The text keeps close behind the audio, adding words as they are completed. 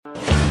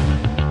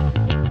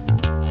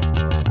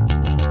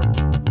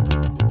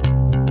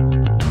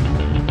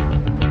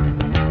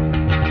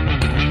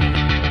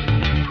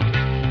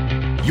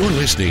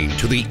listening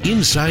to the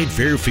Inside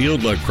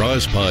Fairfield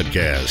Lacrosse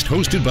Podcast,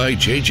 hosted by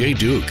JJ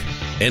Duke,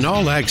 an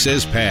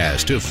all-access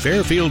pass to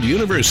Fairfield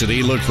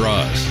University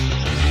Lacrosse.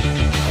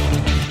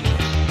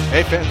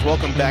 Hey fans,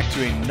 welcome back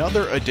to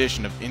another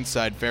edition of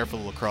Inside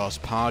Fairfield Lacrosse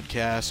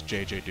Podcast.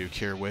 JJ Duke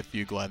here with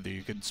you. Glad that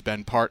you could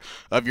spend part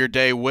of your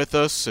day with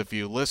us. If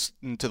you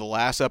listened to the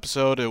last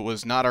episode, it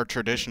was not our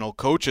traditional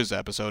coaches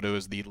episode. It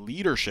was the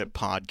leadership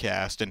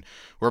podcast. And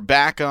we're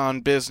back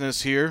on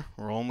business here.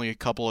 We're only a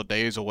couple of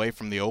days away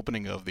from the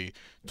opening of the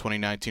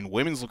 2019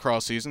 women's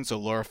lacrosse season. So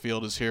Laura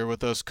Field is here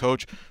with us.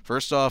 Coach,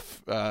 first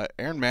off,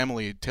 Erin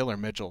Mamley, Taylor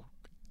Mitchell,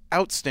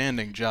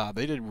 outstanding job.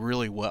 They did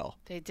really well.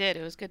 They did.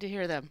 It was good to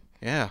hear them.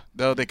 Yeah,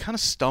 though they kind of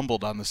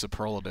stumbled on the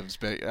superlatives,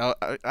 but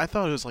I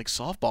thought it was like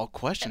softball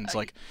questions.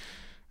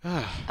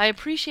 I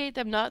appreciate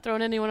them not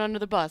throwing anyone under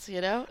the bus, you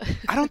know?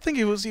 I don't think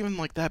it was even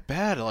like that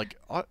bad. Like,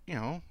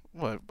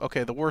 what?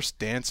 Okay, the worst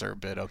dancer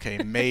bit, okay,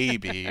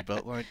 maybe,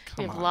 but like,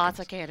 come on. We have lots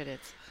of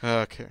candidates.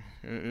 Okay.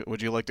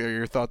 Would you like to hear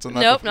your thoughts on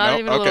that? Nope, not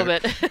even a little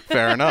bit.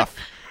 Fair enough.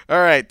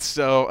 All right,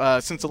 so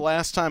since the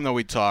last time that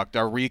we talked,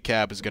 our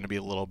recap is going to be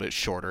a little bit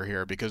shorter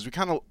here because we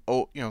kind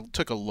of,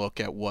 took a look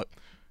at what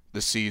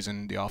the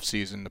season, the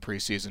off-season, the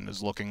preseason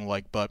is looking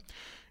like, but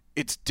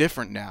it's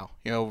different now.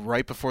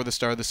 Right before the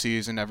start of the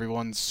season,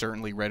 everyone's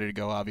certainly ready to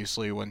go.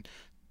 Obviously, when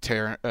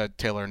Taylor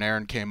and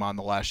Erin came on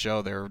the last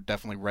show, they were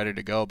definitely ready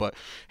to go. But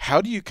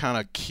how do you kind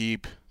of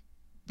keep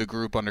the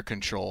group under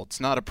control? It's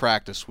not a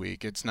practice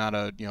week. It's not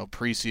a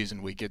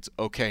preseason week. It's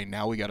okay.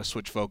 Now we got to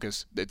switch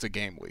focus. It's a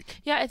game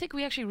week. Yeah, I think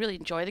we actually really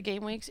enjoy the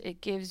game weeks.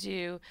 It gives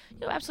you,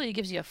 absolutely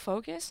gives you a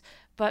focus.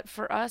 But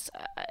for us,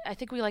 I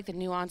think we like the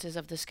nuances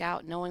of the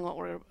scout, knowing what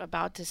we're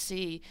about to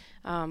see,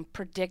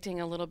 predicting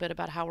a little bit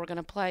about how we're going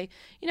to play.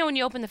 When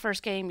you open the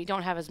first game, you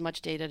don't have as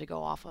much data to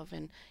go off of.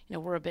 And,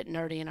 we're a bit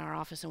nerdy in our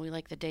office and we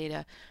like the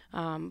data.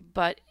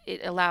 But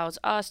it allows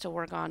us to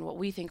work on what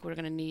we think we're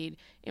going to need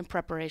in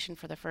preparation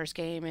for the first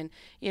game. And,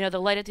 the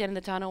light at the end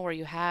of the tunnel where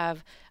you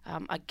have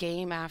a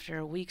game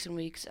after weeks and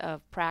weeks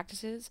of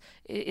practices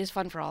is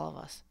fun for all of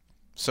us.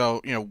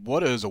 So, what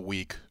does a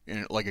week,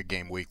 like a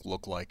game week,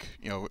 look like?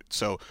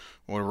 So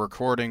we're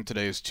recording,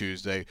 today is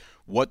Tuesday.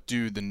 What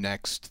do the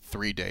next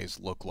 3 days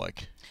look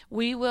like?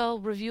 We will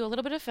review a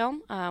little bit of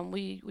film.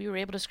 We were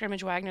able to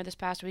scrimmage Wagner this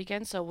past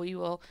weekend, so we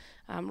will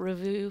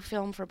review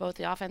film for both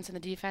the offense and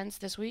the defense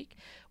this week.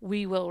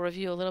 We will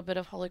review a little bit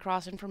of Holy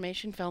Cross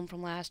information, film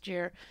from last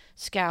year,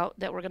 scout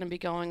that we're going to be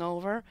going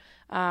over.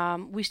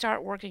 We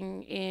start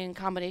working in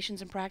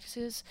combinations and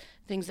practices,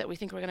 things that we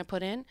think we're going to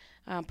put in,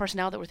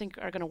 personnel that we think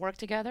are going to work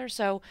together.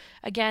 So,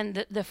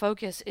 again, the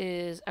focus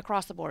is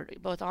across the board,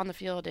 both on the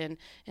field and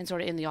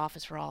sort of in the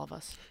office for all of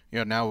us.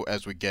 Now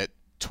as we get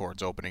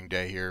towards opening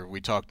day here, we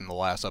talked in the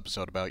last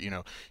episode about,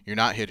 you're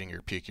not hitting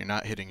your peak, you're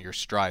not hitting your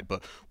stride,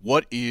 but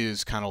what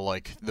is kind of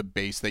like the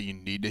base that you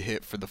need to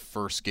hit for the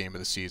first game of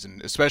the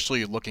season,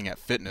 especially looking at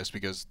fitness,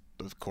 because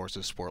of course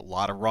this sport, a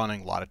lot of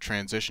running, a lot of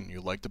transition. You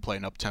like to play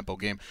an up-tempo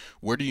game.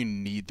 Where do you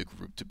need the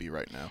group to be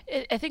right now?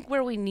 I think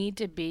where we need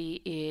to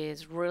be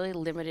is really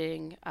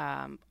limiting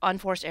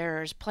unforced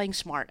errors, playing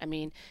smart.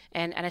 And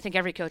I think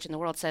every coach in the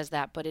world says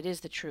that, but it is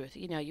the truth.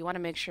 You want to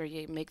make sure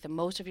you make the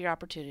most of your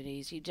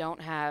opportunities. You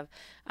don't have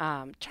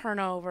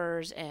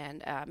turnovers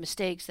and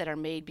mistakes that are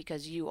made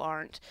because you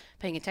aren't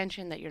paying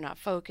attention, that you're not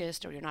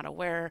focused, or you're not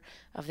aware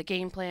of the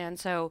game plan.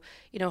 So,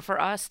 for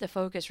us, the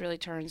focus really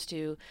turns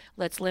to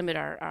let's limit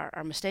our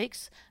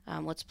mistakes.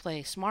 Let's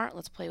play smart.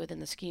 Let's play within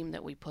the scheme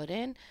that we put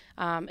in,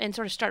 and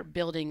sort of start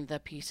building the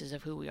pieces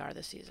of who we are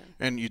this season.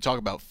 And you talk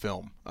about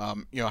film.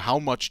 How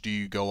much do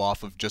you go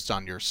off of just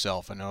on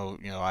yourself? I know,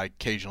 I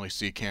occasionally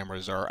see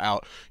cameras are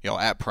out,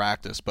 at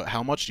practice, but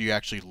how much do you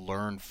actually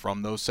learn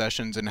from those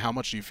sessions, and how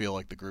much do you feel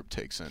like the group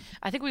takes in?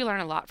 I think we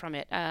learn a lot from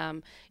it.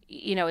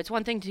 It's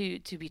one thing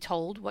to be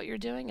told what you're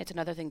doing. It's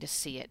another thing to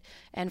see it.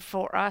 And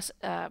for us,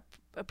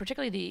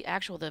 particularly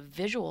the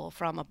visual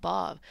from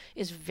above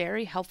is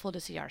very helpful to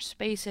see our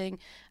spacing,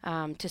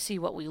 to see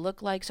what we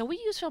look like. So we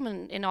use film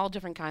in all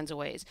different kinds of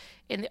ways.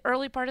 In the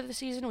early part of the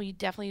season, we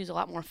definitely use a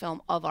lot more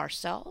film of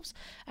ourselves.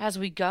 As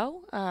we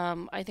go,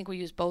 I think we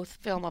use both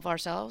film of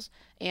ourselves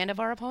and of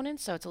our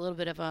opponents, so it's a little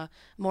bit of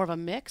more of a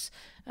mix.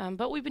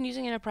 But we've been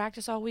using it in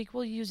practice all week.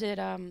 We'll use it.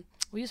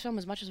 We use film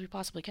as much as we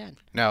possibly can.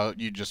 Now,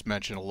 you just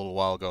mentioned a little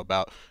while ago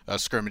about a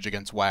scrimmage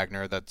against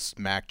Wagner. That's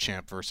MAC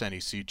champ versus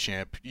NEC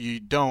champ. You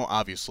don't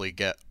obviously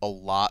get a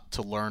lot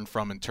to learn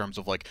from in terms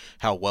of like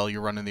how well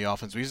you're running the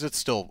offense, because it's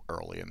still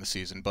early in the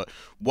season. But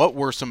what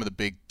were some of the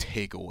big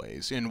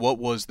takeaways, and what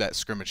was that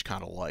scrimmage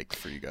kind of like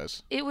for you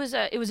guys? It was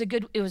a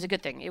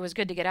good thing. It was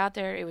good to get out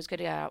there. It was good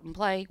to get out and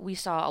play. We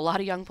saw a lot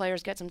of young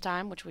players get some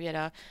time, which we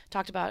had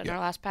talked about in our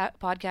last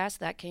podcast.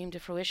 That came to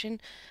fruition.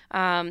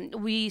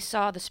 We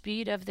saw the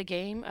speed of the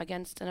game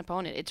against an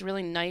opponent. It's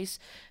really nice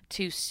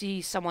to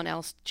see someone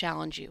else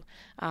challenge you.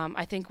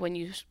 I think when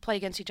you play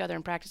against each other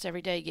in practice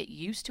every day, you get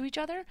used to each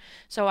other.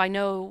 So I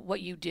know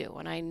what you do,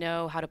 and I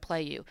know how to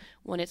play you.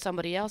 When it's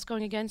somebody else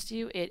going against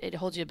you, it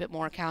holds you a bit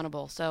more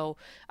accountable. So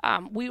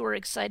we were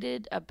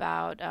excited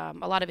about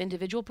a lot of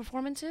individual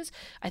performances.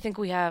 I think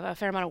we have a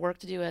fair amount of work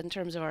to do in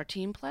terms of our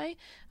team play.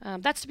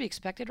 That's to be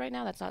expected right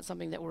now. That's not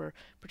something that we're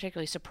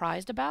particularly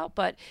surprised about,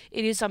 but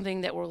it is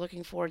something that we're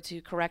looking forward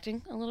to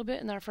correcting a little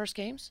bit in our first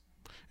games.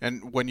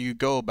 And when you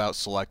go about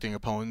selecting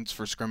opponents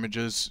for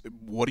scrimmages,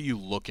 what are you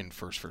looking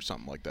first for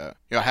something like that?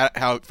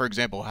 How for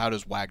example, how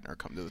does Wagner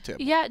come to the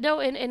table? Yeah, no,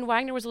 and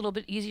Wagner was a little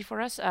bit easy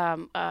for us.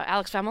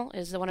 Alex Femmel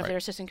is one of their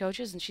assistant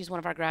coaches, and she's one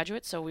of our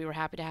graduates, so we were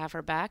happy to have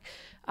her back.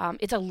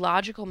 It's a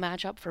logical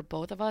matchup for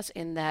both of us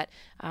in that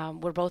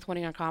we're both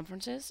winning our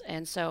conferences,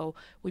 and so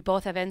we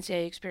both have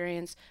NCAA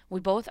experience. We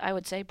both, I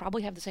would say,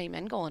 probably have the same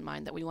end goal in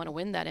mind, that we want to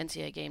win that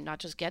NCAA game, not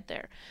just get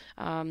there.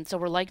 So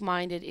we're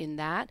like-minded in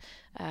that.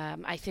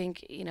 I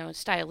think,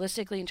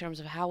 stylistically, in terms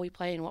of how we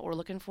play and what we're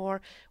looking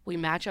for, we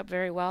match up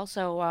very well.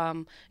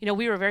 So,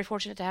 we were very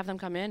fortunate to have them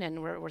come in,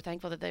 and we're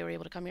thankful that they were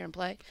able to come here and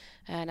play.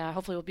 And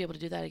hopefully we'll be able to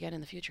do that again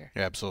in the future.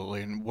 Yeah,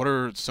 absolutely. And what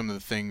are some of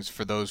the things,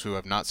 for those who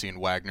have not seen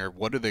Wagner,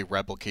 what do they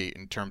replicate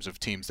in terms of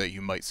teams that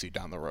you might see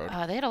down the road?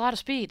 They had a lot of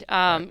speed.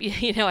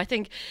 Right. I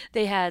think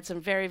they had some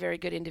very, very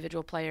good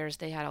individual players.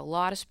 They had a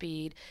lot of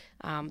speed.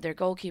 Their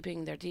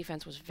goalkeeping, their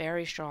defense was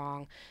very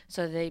strong.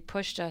 So they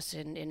pushed us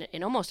in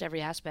almost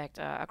every aspect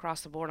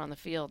across the board on the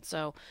field.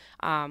 So,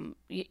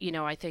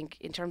 I think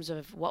in terms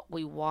of what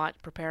we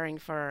want preparing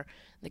for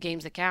the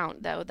games that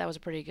count, that was a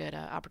pretty good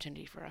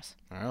opportunity for us.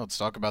 All right, let's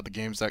talk about the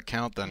games that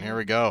count then. Here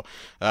we go.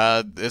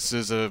 This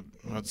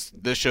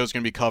show is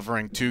going to be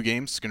covering two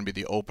games. It's going to be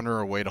the opener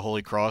away to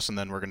Holy Cross, and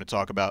then we're going to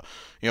talk about,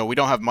 we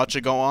don't have much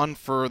to go on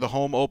for the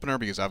home opener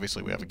because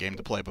obviously we have a game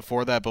to play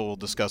before that, but we'll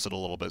discuss it a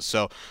little bit.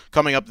 So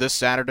coming up this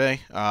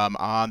Saturday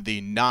on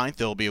the 9th,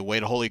 there'll be away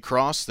to Holy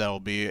Cross. That'll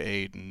be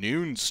a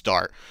noon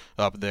start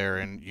up there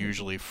in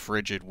usually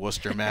frigid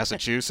Worcester,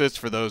 Massachusetts.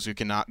 For those who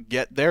cannot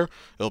get there,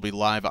 it'll be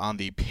live on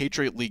the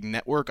Patriot League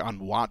Network on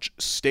Watch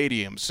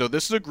Stadium. So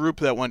this is a group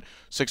that went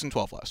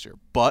 6-12 last year,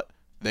 but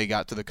they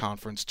got to the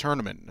conference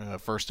tournament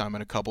first time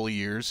in a couple of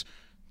years.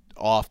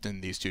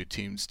 Often these two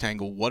teams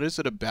tangle. What is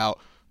it about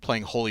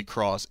playing Holy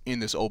Cross in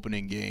this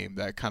opening game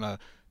that kind of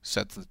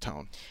sets the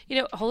tone?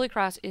 Holy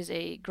Cross is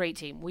a great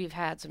team. We've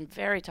had some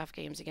very tough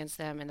games against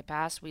them in the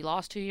past. We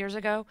lost 2 years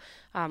ago.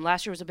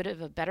 Last year was a bit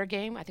of a better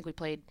game. I think we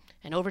played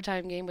an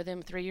overtime game with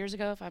them 3 years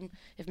ago,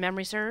 if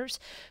memory serves.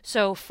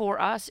 So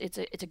for us, it's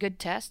a good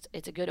test.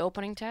 It's a good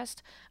opening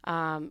test.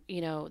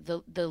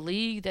 The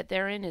league that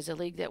they're in is a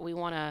league that we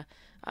want to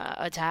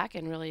attack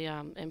and really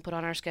and put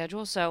on our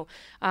schedule. So,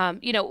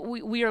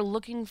 we are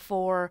looking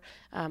for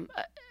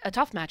a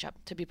tough matchup,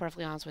 to be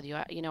perfectly honest with you.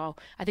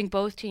 I think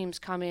both teams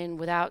come in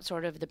without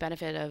sort of the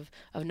benefit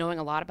of knowing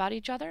a lot about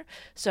each other.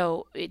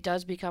 So it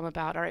does become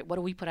about, all right, what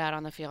do we put out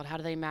on the field? How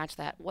do they match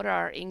that? What are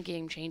our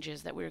in-game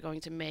changes that we're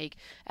going to make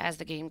as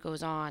the game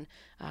goes on?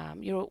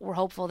 We're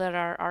hopeful that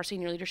our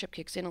senior leadership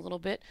kicks in a little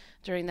bit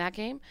during that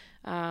game,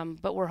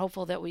 but we're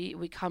hopeful that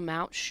we come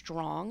out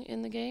strong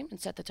in the game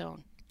and set the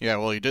tone. Yeah,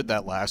 well, you did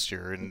that last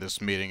year in this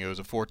meeting. It was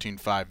a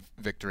 14-5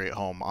 victory at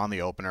home on the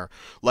opener.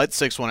 Led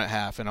 6-1 at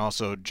half and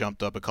also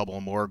jumped up a couple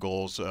of more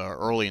goals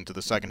early into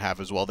the second half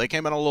as well. They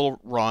came on a little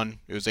run.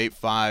 It was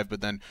 8-5, but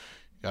then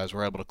you guys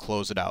were able to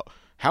close it out.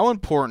 How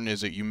important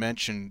is it? You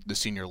mentioned the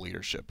senior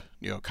leadership,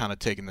 kind of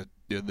taking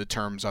the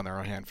terms on their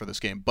own hand for this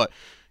game, but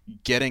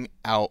getting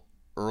out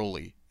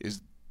early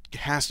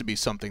has to be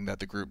something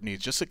that the group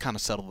needs just to kind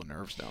of settle the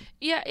nerves down.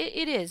 Yeah,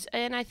 it is.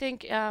 And I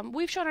think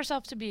we've shown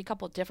ourselves to be a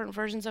couple of different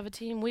versions of a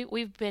team.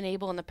 We've been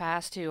able in the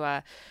past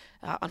to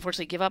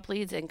unfortunately give up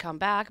leads and come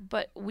back,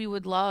 but we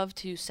would love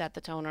to set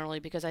the tone early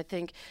because I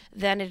think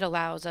then it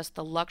allows us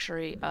the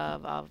luxury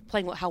of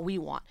playing how we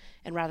want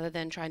and rather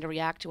than trying to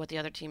react to what the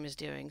other team is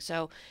doing.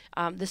 So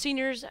the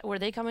seniors, where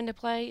they come into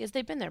play is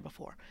they've been there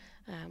before.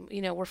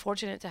 We're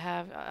fortunate to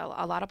have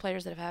a lot of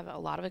players that have a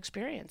lot of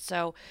experience,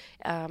 so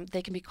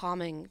they can be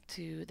calming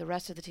to the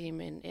rest of the team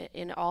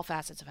in all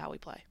facets of how we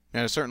play.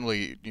 And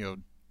certainly,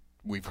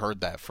 we've heard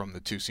that from the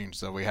two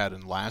seniors that we had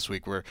in last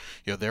week where,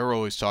 they were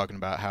always talking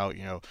about how,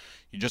 you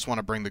just want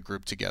to bring the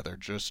group together,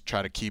 just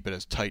try to keep it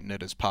as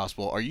tight-knit as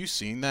possible. Are you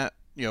seeing that?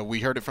 We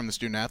heard it from the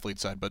student-athlete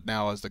side, but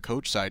now as the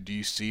coach side, do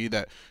you see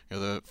that,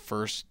 the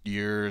first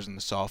years and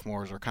the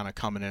sophomores are kind of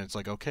coming in? It's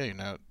like, okay,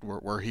 now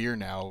we're here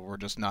now. We're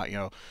just not,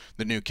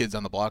 the new kids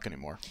on the block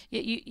anymore.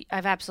 Yeah,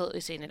 I've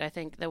absolutely seen it. I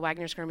think the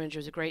Wagner scrimmage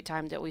was a great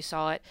time that we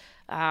saw it.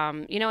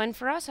 And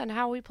for us and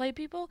how we play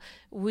people,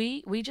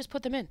 we just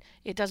put them in.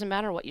 It doesn't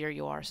matter what year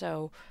you are.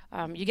 So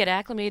you get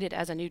acclimated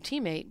as a new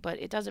teammate, but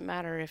it doesn't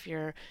matter if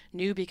you're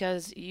new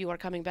because you are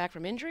coming back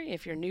from injury.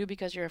 If you're new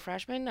because you're a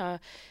freshman,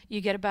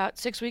 you get about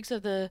 6 weeks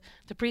of the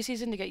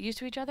preseason to get used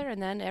to each other,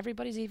 and then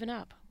everybody's even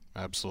up.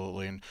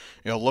 Absolutely. And,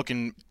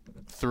 looking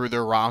through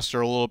their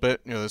roster a little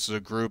bit, this is a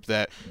group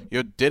that,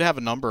 did have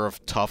a number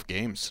of tough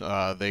games.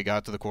 They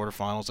got to the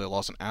quarterfinals. They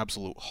lost an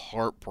absolute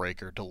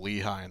heartbreaker to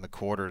Lehigh in the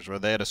quarters, where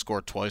they had to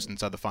score twice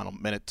inside the final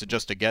minute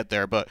to get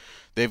there. But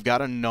they've got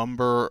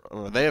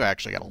they've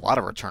actually got a lot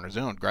of returners.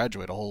 They don't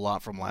graduate a whole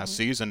lot from last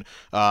season.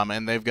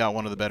 And they've got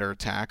one of the better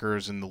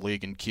attackers in the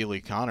league in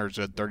Keely Connors,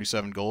 who had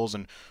 37 goals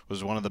and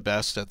was one of the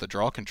best at the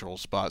draw control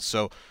spot.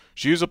 So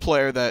she was a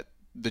player that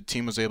the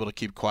team was able to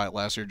keep quiet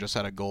last year. Just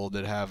had a goal,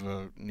 did have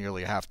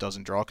nearly a half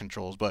dozen draw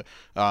controls. But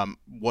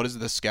what has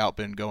the scout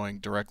been going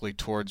directly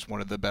towards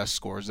one of the best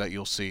scores that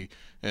you'll see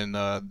in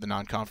the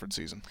non-conference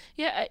season?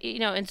 Yeah,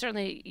 and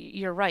certainly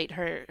you're right.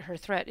 Her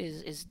threat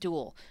is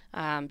dual.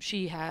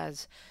 She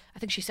has, I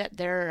think she set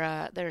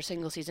their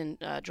single season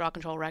draw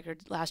control record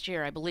last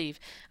year, I believe.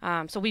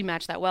 So we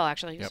matched that well,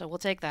 actually. Yep. So we'll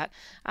take that.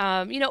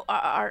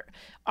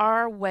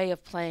 Our way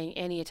of playing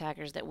any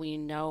attackers that we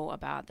know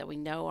about, that we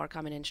know are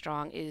coming in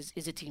strong, is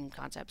a team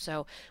concept.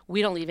 So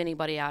we don't leave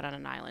anybody out on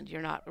an island.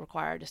 You're not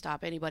required to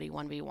stop anybody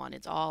 1v1.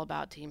 It's all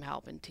about team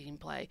help and team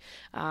play.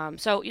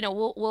 So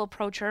we'll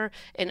approach her,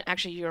 and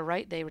actually you're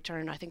right. They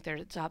return, I think,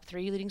 their top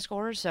 3 leading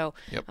scorers. So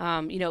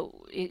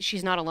Yep.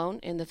 She's not alone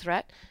in the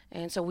threat.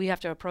 And so we have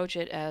to approach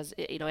it as,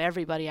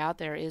 everybody out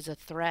there is a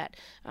threat.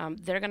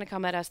 They're going to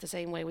come at us the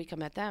same way we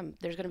come at them.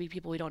 There's going to be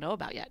people we don't know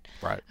about yet.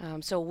 Right.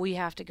 So we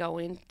have to go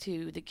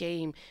into the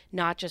game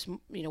not just,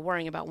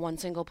 worrying about one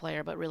single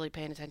player, but really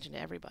paying attention to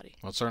everybody.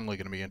 Well, it's certainly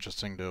going to be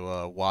interesting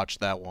to watch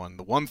that one.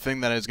 The one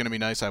thing that is going to be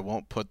nice, I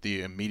won't put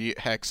the immediate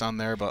hex on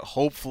there, but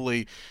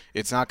hopefully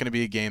it's not going to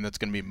be a game that's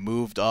going to be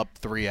moved up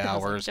 3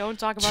 hours. Don't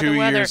talk about 2 the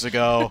weather. years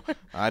ago.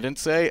 I didn't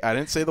say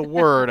the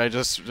word. I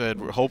just said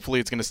hopefully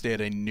it's going to stay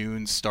at a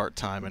noon start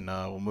time, and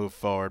we'll move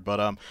forward.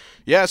 But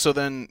so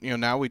then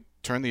now we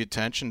turn the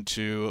attention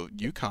to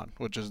UConn,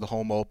 which is the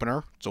home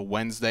opener. It's a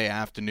Wednesday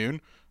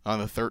afternoon on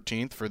the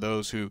 13th. For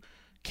those who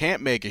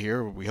can't make it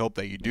here, we hope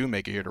that you do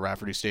make it here to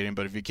Rafferty Stadium.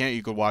 But if you can't,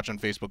 you could watch on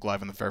Facebook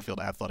Live on the Fairfield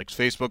Athletics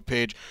Facebook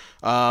page.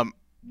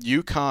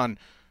 UConn,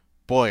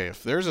 boy,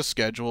 if there's a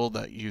schedule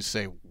that you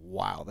say,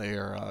 wow,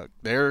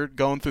 they're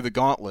going through the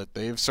gauntlet.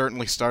 They've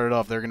certainly started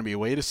off. They're going to be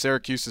away to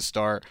Syracuse to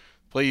start,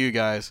 play you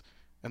guys,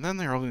 and then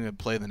they're only going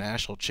to play the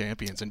national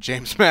champions and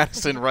James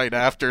Madison right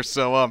after.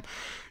 So,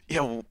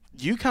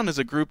 UConn is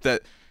a group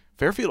that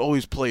Fairfield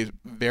always plays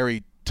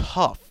very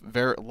tough,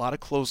 a lot of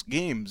close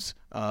games.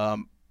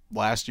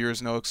 Last year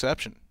is no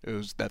exception. It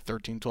was that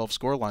 13-12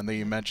 scoreline that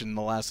you mentioned in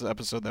the last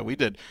episode that we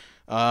did.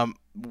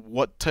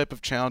 What type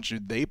of challenge do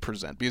they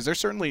present? Because they're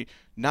certainly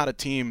not a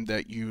team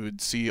that you would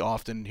see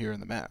often here in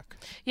the MAC.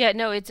 Yeah,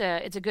 no, it's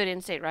a good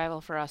in-state rival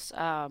for us.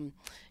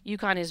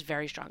 UConn is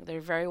very strong.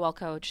 They're very well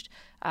coached.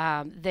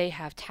 They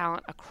have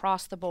talent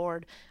across the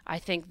board. I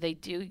think they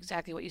do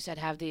exactly what you said,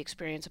 have the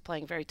experience of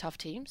playing very tough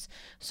teams.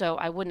 So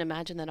I wouldn't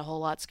imagine that a whole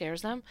lot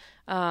scares them.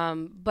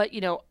 But,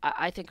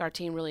 I think our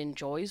team really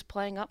enjoys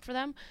playing up for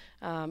them.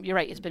 You're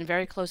right. It's been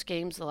very close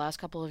games the last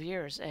couple of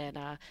years. And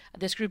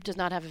this group does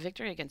not have a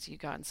victory against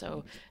UConn.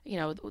 So,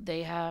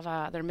 they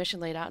have their mission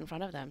laid out in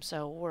front of them.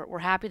 So we're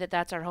happy that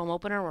that's our home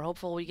opener. We're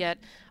hopeful we get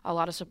a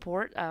lot of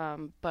support.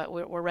 But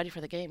we're ready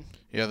for the game.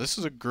 Yeah, this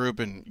is a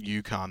group in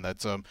UConn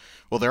that's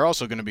they're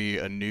also going to be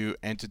a new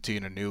entity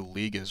in a new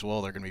league as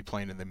well. They're going to be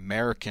playing in the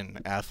American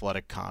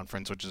Athletic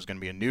Conference, which is going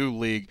to be a new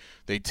league.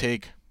 They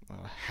take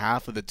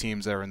half of the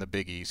teams that are in the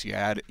Big East. You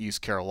add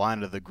East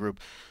Carolina to the group.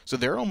 So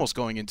they're almost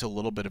going into a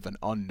little bit of an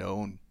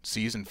unknown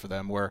season for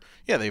them where,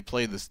 they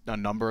play a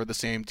number of the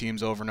same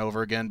teams over and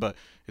over again, but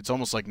it's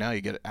almost like now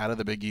you get out of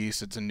the Big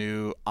East. It's a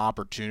new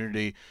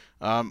opportunity.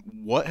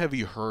 What have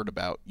you heard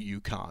about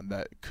UConn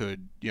that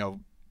could,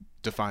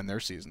 define their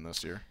season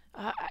this year?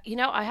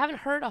 I haven't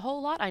heard a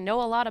whole lot. I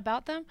know a lot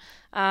about them.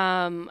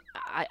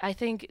 I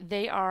think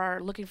they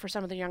are looking for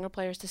some of the younger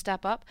players to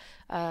step up.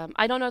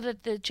 I don't know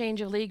that the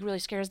change of league really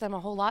scares them a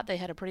whole lot. They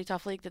had a pretty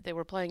tough league that they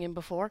were playing in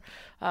before,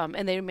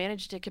 and they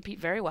managed to compete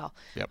very well.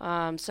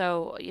 Yep.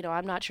 So,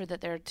 I'm not sure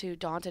that they're too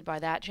daunted by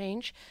that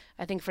change.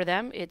 I think for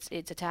them, it's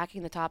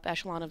attacking the top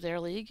echelon of their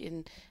league,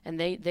 and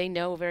they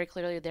know very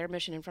clearly their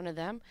mission in front of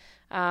them.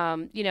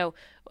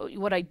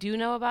 What I do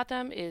know about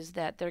them is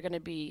that they're going to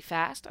be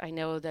fast. I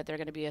know that they're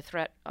going to be a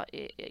threat,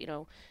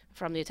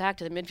 from the attack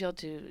to the midfield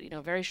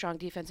to, very strong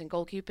defense and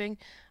goalkeeping.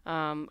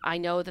 I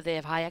know that they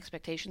have high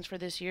expectations for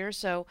this year.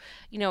 So,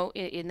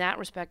 in that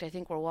respect, I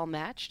think we're well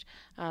matched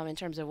in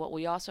terms of what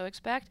we also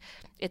expect.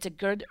 It's a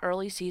good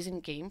early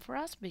season game for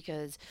us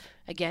because,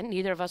 again,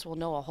 neither of us will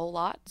know a whole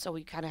lot. So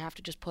we kind of have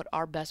to just put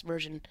our best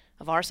version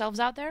of ourselves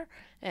out there,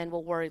 and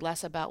we'll worry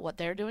less about what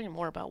they're doing and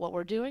more about what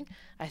we're doing.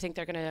 I think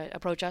they're going to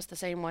approach us the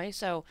same way.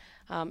 So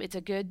it's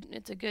a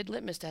good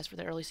litmus test for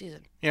the early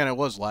season. Yeah, and it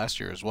was last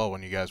year as well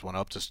when you guys went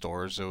up to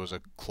Storrs. It was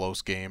a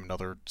close game,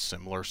 another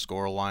similar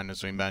score line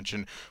as we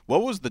mentioned.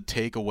 What was the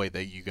takeaway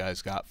that you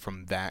guys got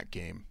from that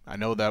game? I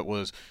know that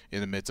was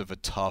in the midst of a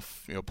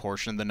tough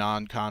portion of the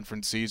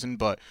non-conference season,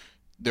 but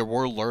there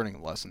were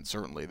learning lessons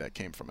certainly that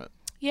came from it.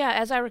 Yeah,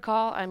 as I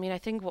recall, I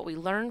think what we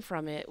learned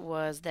from it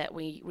was that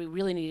we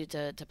really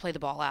needed to play the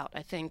ball out.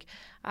 I think,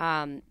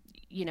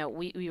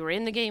 we were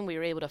in the game. We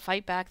were able to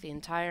fight back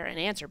and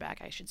answer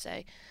back, I should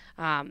say,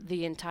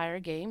 the entire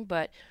game.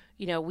 But,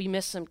 we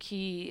missed some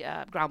key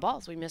ground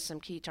balls. We missed some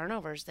key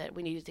turnovers that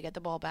we needed to get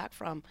the ball back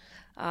from.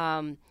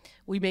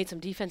 We made some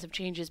defensive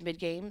changes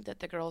mid-game that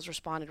the girls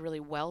responded really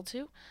well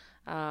to.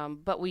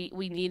 But we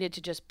needed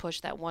to just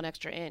push that one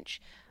extra inch.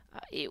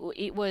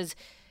 It was,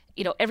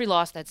 every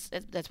loss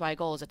that's my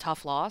goal is a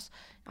tough loss.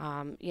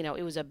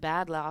 It was a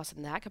bad loss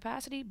in that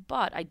capacity,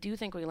 but I do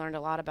think we learned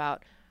a lot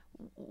about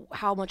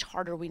how much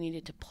harder we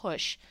needed to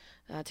push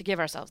to give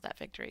ourselves that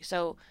victory.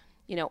 So,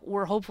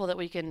 we're hopeful that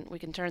we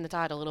can turn the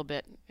tide a little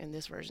bit in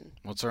this version.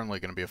 Well, it's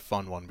certainly going to be a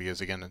fun one because,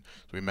 again, as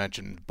we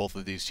mentioned, both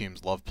of these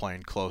teams love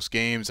playing close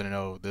games. And I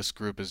know this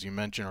group, as you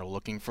mentioned, are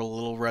looking for a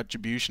little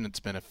retribution. It's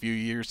been a few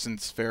years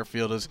since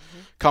Fairfield has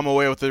come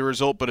away with the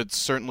result, but it's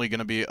certainly going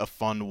to be a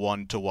fun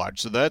one to watch.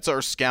 So that's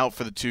our scout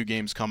for the 2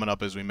 games coming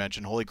up, as we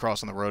mentioned. Holy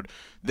Cross on the road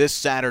this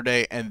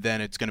Saturday, and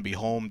then it's going to be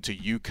home to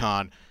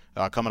UConn.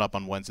 Coming up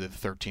on Wednesday the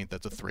 13th.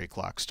 That's a 3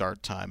 o'clock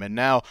start time. And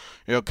now,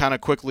 kind of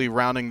quickly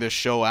rounding this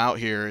show out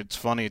here, it's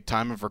funny,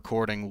 time of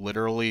recording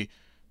literally,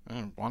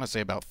 I want to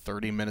say about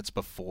 30 minutes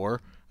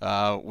before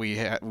we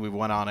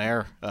went on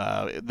air.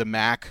 The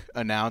MAC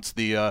announced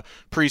the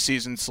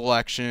preseason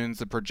selections,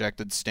 the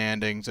projected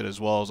standings, and as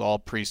well as all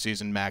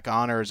preseason MAC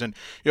honors. And,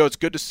 it's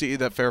good to see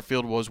that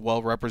Fairfield was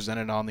well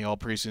represented on the all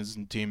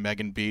preseason team.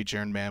 Megan Beach,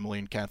 Erin Mamley,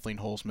 and Kathleen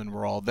Holzman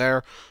were all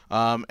there.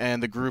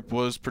 And the group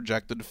was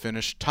projected to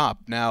finish top.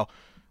 Now,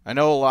 I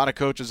know a lot of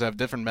coaches have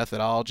different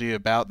methodology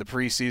about the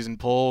preseason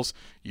polls.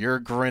 You're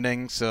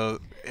grinning, so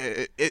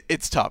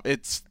it's tough.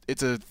 It's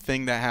a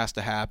thing that has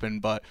to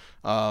happen, but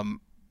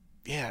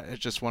it's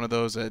just one of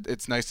those.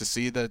 It's nice to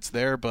see that it's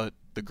there, but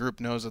the group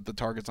knows that the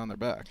target's on their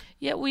back.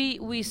 Yeah,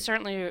 we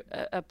certainly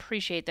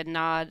appreciate the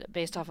nod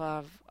based off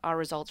of our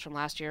results from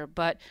last year,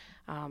 but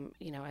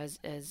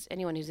as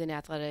anyone who's in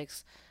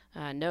athletics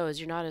knows,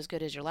 you're not as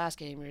good as your last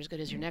game. You're as good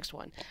as your next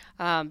one.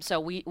 So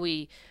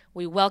we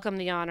welcome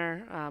the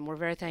honor. We're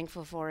very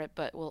thankful for it,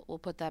 but we'll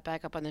put that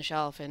back up on the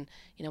shelf, and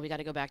we got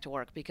to go back to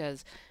work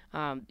because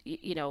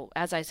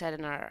as I said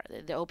in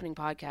the opening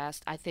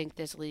podcast, I think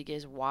this league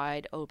is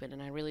wide open,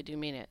 and I really do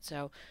mean it.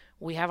 So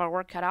we have our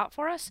work cut out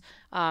for us.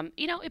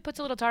 It puts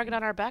a little target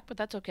on our back, but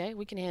that's okay.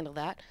 We can handle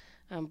that.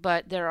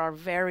 But there are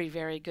very,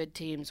 very good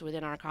teams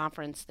within our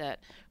conference that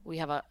we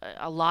have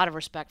a lot of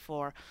respect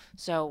for.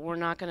 So we're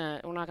not gonna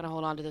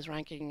hold on to this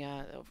ranking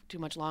too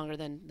much longer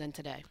than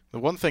today. The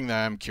one thing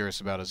that I'm curious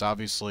about is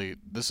obviously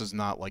this is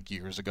not like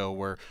years ago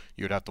where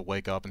you'd have to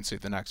wake up and see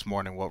the next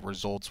morning what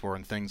results were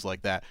and things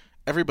like that.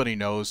 Everybody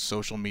knows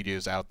social media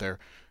is out there.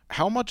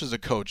 How much as a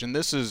coach, and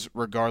this is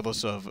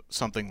regardless of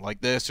something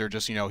like this or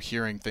just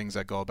hearing things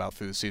that go about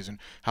through the season,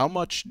 how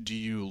much do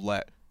you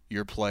let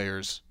your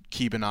players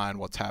keep an eye on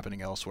what's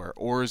happening elsewhere?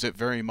 Or is it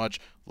very much,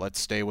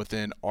 let's stay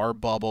within our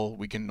bubble,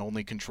 we can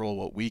only control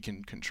what we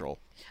can control?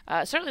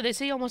 Certainly they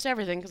see almost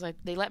everything because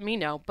they let me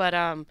know, but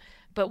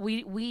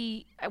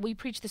we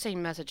preach the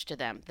same message to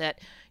them that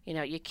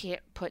you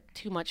can't put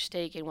too much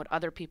stake in what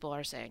other people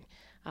are saying,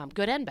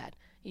 good and bad.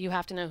 You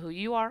have to know who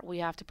you are. We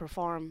have to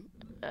perform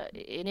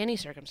in any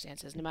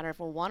circumstances, no matter if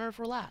we're one or if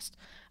we're last.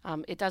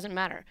 It doesn't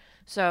matter.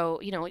 So,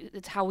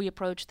 it's how we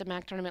approached the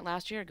MAC tournament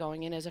last year,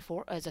 going in as a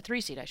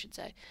 3 seed, I should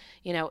say.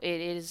 You're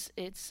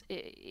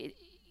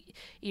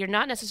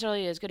not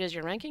necessarily as good as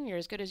your ranking. You're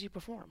as good as you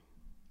perform.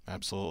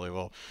 Absolutely.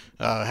 Well,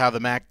 how the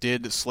MAC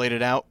did slate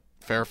it out: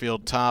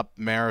 Fairfield top,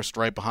 Marist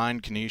right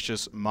behind,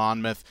 Canisius,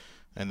 Monmouth,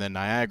 and then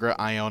Niagara,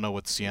 Iona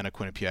with Siena,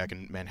 Quinnipiac,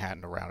 and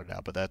Manhattan to round it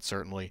out. But that's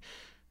certainly,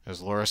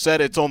 as Laura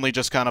said, it's only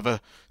just kind of a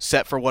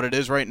set for what it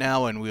is right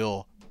now, and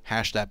we'll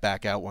hash that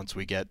back out once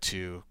we get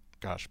to,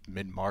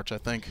 mid-March, I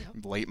think,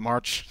 late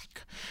March.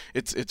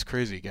 It's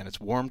crazy again. It's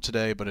warm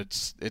today, but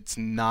it's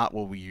not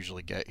what we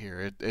usually get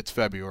here. It's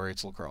February.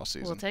 It's lacrosse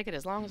season. We'll take it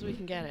as long as we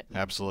can get it.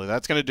 Absolutely.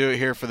 That's going to do it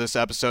here for this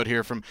episode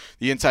here from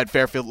the Inside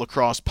Fairfield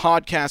Lacrosse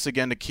podcast.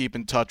 Again, to keep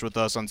in touch with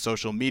us on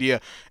social media,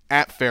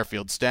 at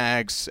Fairfield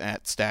Stags,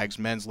 at Stags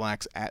Men's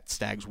Lax, at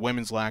Stags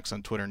Women's Lax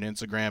on Twitter and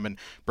Instagram. And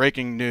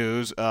breaking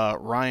news,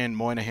 Ryan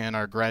Moynihan,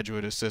 our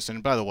graduate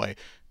assistant, by the way,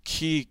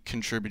 key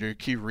contributor,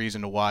 key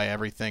reason to why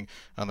everything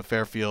on the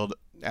Fairfield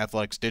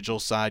Athletics digital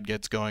side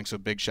gets going, so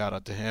big shout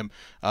out to him,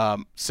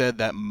 said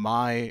that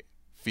my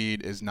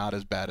feed is not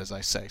as bad as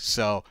I say.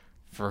 So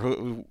for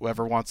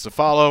whoever wants to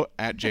follow,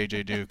 at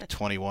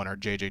JJDuke21 or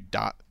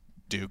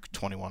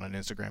JJ.Duke21 on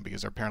Instagram,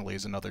 because there apparently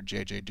is another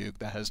JJ Duke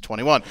that has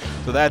 21.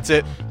 So that's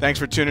it. Thanks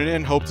for tuning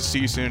in. Hope to see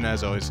you soon.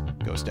 As always,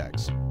 go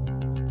Stags.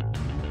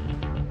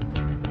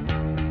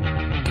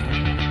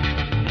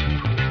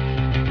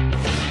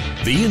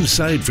 The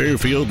Inside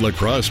Fairfield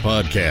Lacrosse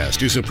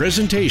podcast is a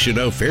presentation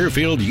of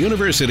Fairfield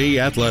University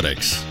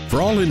Athletics.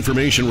 For all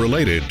information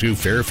related to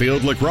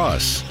Fairfield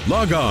Lacrosse,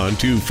 log on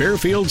to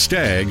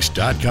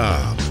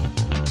fairfieldstags.com.